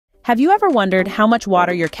Have you ever wondered how much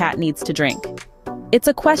water your cat needs to drink? It's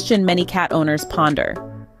a question many cat owners ponder.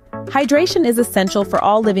 Hydration is essential for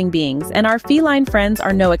all living beings, and our feline friends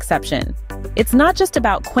are no exception. It's not just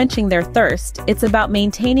about quenching their thirst, it's about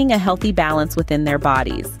maintaining a healthy balance within their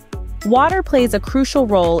bodies. Water plays a crucial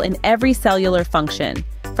role in every cellular function,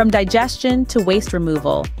 from digestion to waste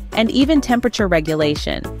removal, and even temperature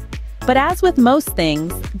regulation. But as with most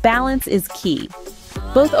things, balance is key.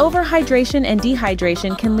 Both overhydration and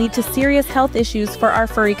dehydration can lead to serious health issues for our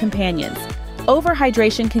furry companions.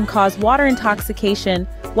 Overhydration can cause water intoxication,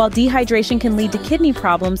 while dehydration can lead to kidney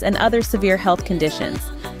problems and other severe health conditions.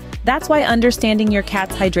 That's why understanding your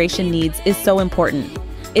cat's hydration needs is so important.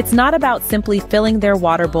 It's not about simply filling their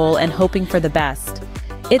water bowl and hoping for the best.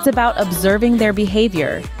 It's about observing their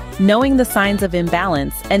behavior, knowing the signs of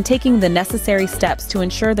imbalance, and taking the necessary steps to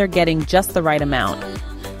ensure they're getting just the right amount.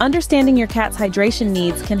 Understanding your cat's hydration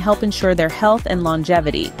needs can help ensure their health and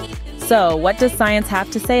longevity. So, what does science have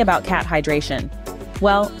to say about cat hydration?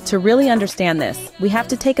 Well, to really understand this, we have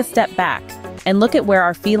to take a step back and look at where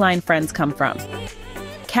our feline friends come from.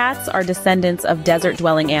 Cats are descendants of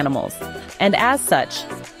desert-dwelling animals, and as such,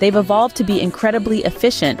 they've evolved to be incredibly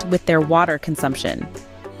efficient with their water consumption.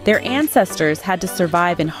 Their ancestors had to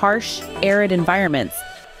survive in harsh, arid environments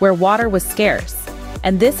where water was scarce,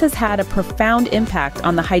 and this has had a profound impact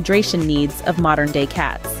on the hydration needs of modern-day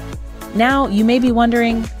cats. Now, you may be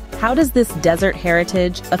wondering, how does this desert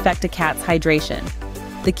heritage affect a cat's hydration?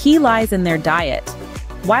 The key lies in their diet.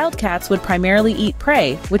 Wild cats would primarily eat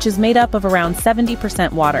prey, which is made up of around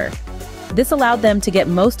 70% water. This allowed them to get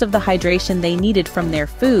most of the hydration they needed from their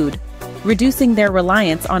food, reducing their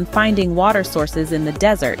reliance on finding water sources in the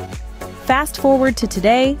desert. Fast forward to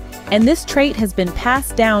today, and this trait has been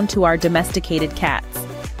passed down to our domesticated cats.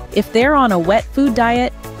 If they're on a wet food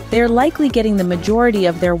diet, they're likely getting the majority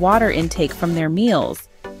of their water intake from their meals,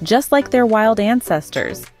 just like their wild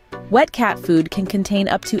ancestors. Wet cat food can contain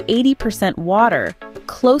up to 80% water,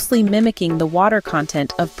 closely mimicking the water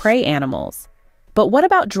content of prey animals. But what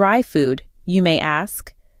about dry food, you may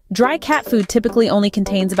ask? Dry cat food typically only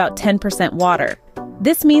contains about 10% water.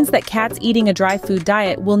 This means that cats eating a dry food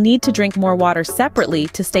diet will need to drink more water separately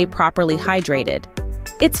to stay properly hydrated.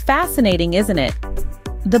 It's fascinating, isn't it?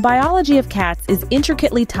 The biology of cats is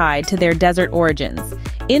intricately tied to their desert origins,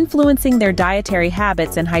 influencing their dietary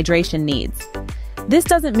habits and hydration needs. This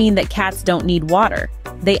doesn't mean that cats don't need water.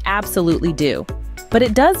 They absolutely do. But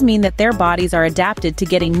it does mean that their bodies are adapted to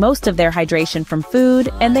getting most of their hydration from food,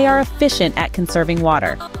 and they are efficient at conserving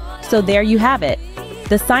water. So there you have it.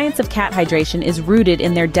 The science of cat hydration is rooted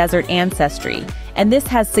in their desert ancestry, and this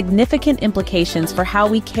has significant implications for how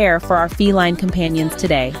we care for our feline companions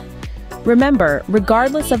today. Remember,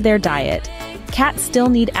 regardless of their diet, cats still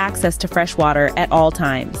need access to fresh water at all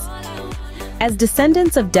times. As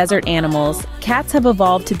descendants of desert animals, cats have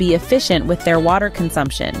evolved to be efficient with their water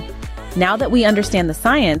consumption. Now that we understand the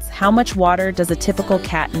science, how much water does a typical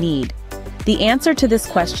cat need? The answer to this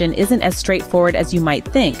question isn't as straightforward as you might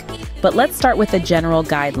think, but let's start with a general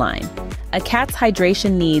guideline. A cat's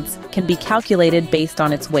hydration needs can be calculated based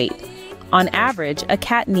on its weight. On average, a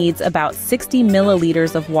cat needs about 60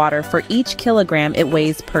 milliliters of water for each kilogram it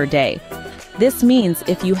weighs per day. This means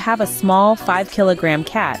if you have a small 5-kilogram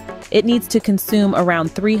cat, it needs to consume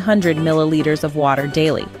around 300 milliliters of water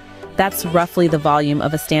daily. That's roughly the volume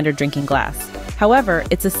of a standard drinking glass. However,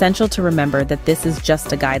 it's essential to remember that this is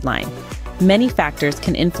just a guideline. Many factors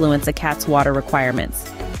can influence a cat's water requirements.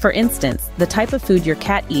 For instance, the type of food your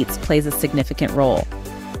cat eats plays a significant role.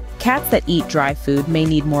 Cats that eat dry food may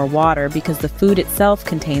need more water because the food itself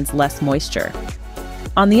contains less moisture.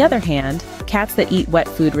 On the other hand, cats that eat wet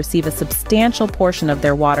food receive a substantial portion of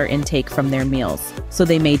their water intake from their meals, so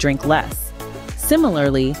they may drink less.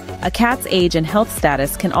 Similarly, a cat's age and health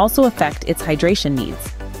status can also affect its hydration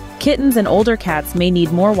needs. Kittens and older cats may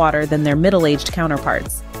need more water than their middle-aged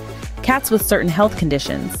counterparts. Cats with certain health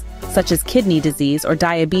conditions, such as kidney disease or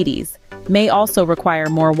diabetes, may also require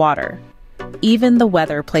more water. Even the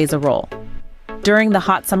weather plays a role. During the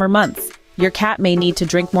hot summer months, your cat may need to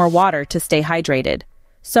drink more water to stay hydrated.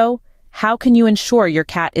 So, how can you ensure your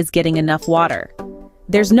cat is getting enough water?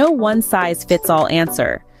 There's no one-size-fits-all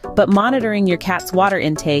answer, but monitoring your cat's water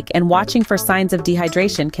intake and watching for signs of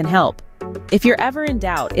dehydration can help. If you're ever in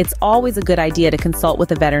doubt, it's always a good idea to consult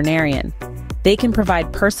with a veterinarian. They can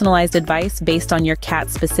provide personalized advice based on your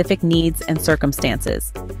cat's specific needs and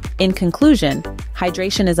circumstances. In conclusion,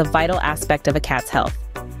 hydration is a vital aspect of a cat's health.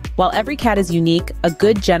 While every cat is unique, a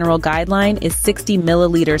good general guideline is 60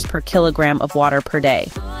 milliliters per kilogram of water per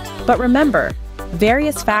day. But remember,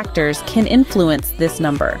 various factors can influence this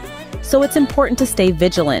number, so it's important to stay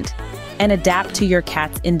vigilant and adapt to your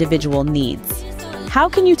cat's individual needs. How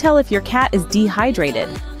can you tell if your cat is dehydrated?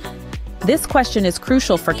 This question is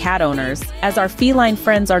crucial for cat owners, as our feline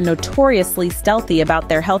friends are notoriously stealthy about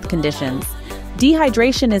their health conditions.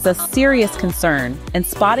 Dehydration is a serious concern, and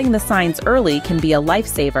spotting the signs early can be a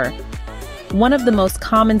lifesaver. One of the most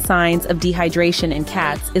common signs of dehydration in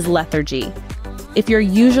cats is lethargy. If your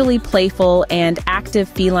usually playful and active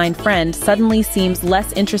feline friend suddenly seems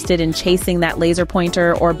less interested in chasing that laser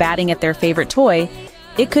pointer or batting at their favorite toy,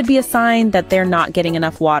 it could be a sign that they're not getting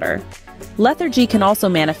enough water. Lethargy can also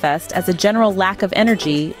manifest as a general lack of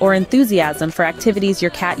energy or enthusiasm for activities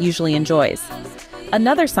your cat usually enjoys.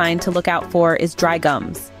 Another sign to look out for is dry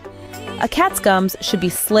gums. A cat's gums should be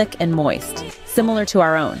slick and moist, similar to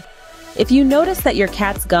our own. If you notice that your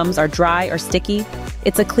cat's gums are dry or sticky,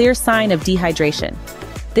 it's a clear sign of dehydration.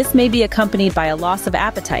 This may be accompanied by a loss of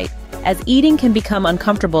appetite, as eating can become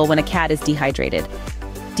uncomfortable when a cat is dehydrated.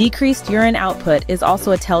 Decreased urine output is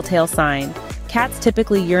also a telltale sign. Cats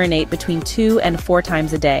typically urinate between 2 and 4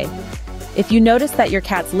 times a day. If you notice that your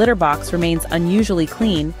cat's litter box remains unusually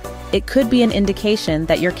clean, it could be an indication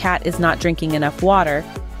that your cat is not drinking enough water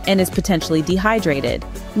and is potentially dehydrated.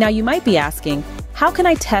 Now you might be asking, how can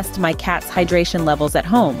I test my cat's hydration levels at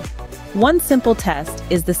home? One simple test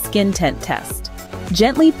is the skin tent test.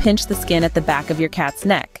 Gently pinch the skin at the back of your cat's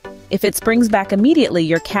neck. If it springs back immediately,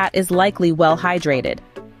 your cat is likely well hydrated.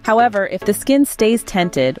 However, if the skin stays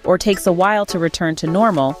tented or takes a while to return to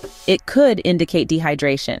normal, it could indicate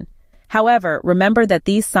dehydration. However, remember that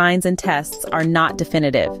these signs and tests are not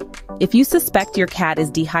definitive. If you suspect your cat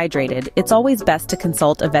is dehydrated, it's always best to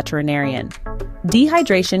consult a veterinarian.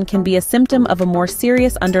 Dehydration can be a symptom of a more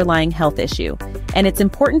serious underlying health issue, and it's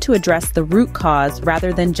important to address the root cause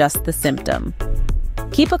rather than just the symptom.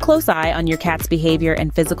 Keep a close eye on your cat's behavior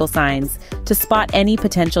and physical signs to spot any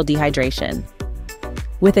potential dehydration.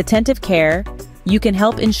 With attentive care, you can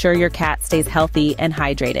help ensure your cat stays healthy and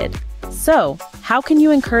hydrated. So, how can you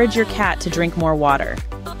encourage your cat to drink more water?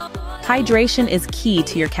 Hydration is key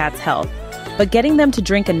to your cat's health, but getting them to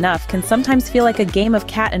drink enough can sometimes feel like a game of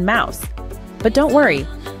cat and mouse. But don't worry,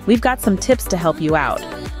 we've got some tips to help you out.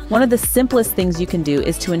 One of the simplest things you can do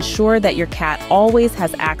is to ensure that your cat always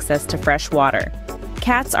has access to fresh water.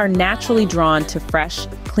 Cats are naturally drawn to fresh,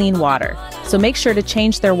 clean water, so make sure to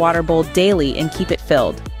change their water bowl daily and keep it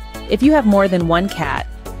filled. If you have more than one cat,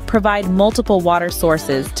 provide multiple water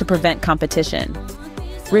sources to prevent competition.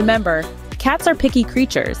 Remember, cats are picky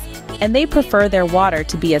creatures, and they prefer their water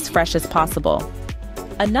to be as fresh as possible.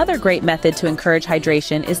 Another great method to encourage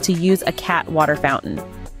hydration is to use a cat water fountain.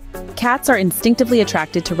 Cats are instinctively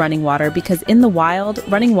attracted to running water because in the wild,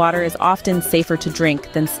 running water is often safer to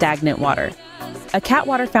drink than stagnant water. A cat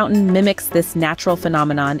water fountain mimics this natural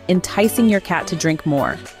phenomenon, enticing your cat to drink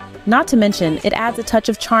more. Not to mention, it adds a touch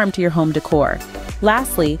of charm to your home decor.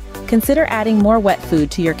 Lastly, consider adding more wet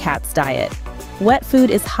food to your cat's diet. Wet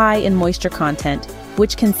food is high in moisture content,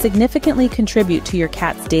 which can significantly contribute to your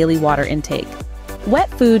cat's daily water intake.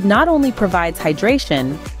 Wet food not only provides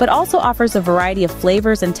hydration, but also offers a variety of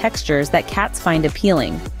flavors and textures that cats find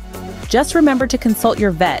appealing. Just remember to consult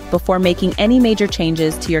your vet before making any major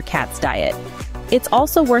changes to your cat's diet. It's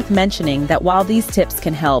also worth mentioning that while these tips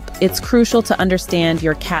can help, it's crucial to understand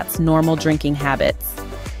your cat's normal drinking habits.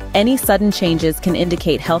 Any sudden changes can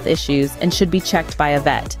indicate health issues and should be checked by a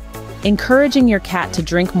vet. Encouraging your cat to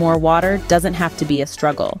drink more water doesn't have to be a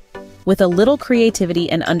struggle. With a little creativity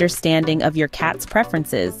and understanding of your cat's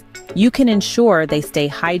preferences, you can ensure they stay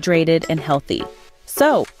hydrated and healthy.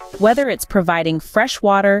 So, whether it's providing fresh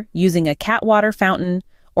water, using a cat water fountain,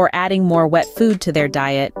 or adding more wet food to their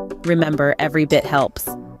diet, remember, every bit helps.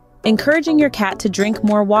 Encouraging your cat to drink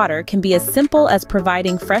more water can be as simple as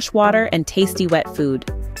providing fresh water and tasty wet food.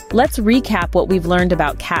 Let's recap what we've learned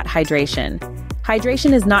about cat hydration.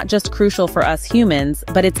 Hydration is not just crucial for us humans,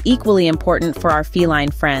 but it's equally important for our feline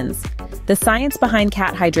friends. The science behind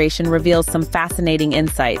cat hydration reveals some fascinating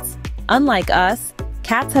insights. Unlike us,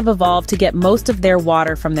 cats have evolved to get most of their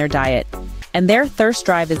water from their diet, and their thirst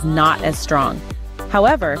drive is not as strong.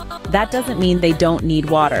 However, that doesn't mean they don't need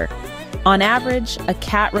water. On average, a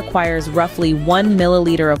cat requires roughly 1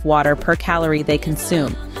 milliliter of water per calorie they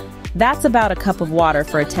consume. That's about a cup of water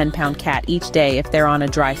for a 10-pound cat each day if they're on a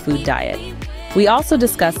dry food diet. We also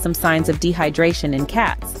discussed some signs of dehydration in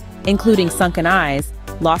cats, including sunken eyes,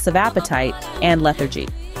 loss of appetite, and lethargy.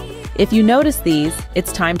 If you notice these,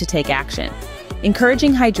 it's time to take action.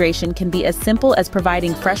 Encouraging hydration can be as simple as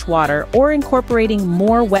providing fresh water or incorporating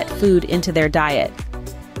more wet food into their diet.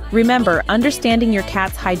 Remember, understanding your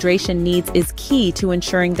cat's hydration needs is key to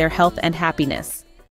ensuring their health and happiness.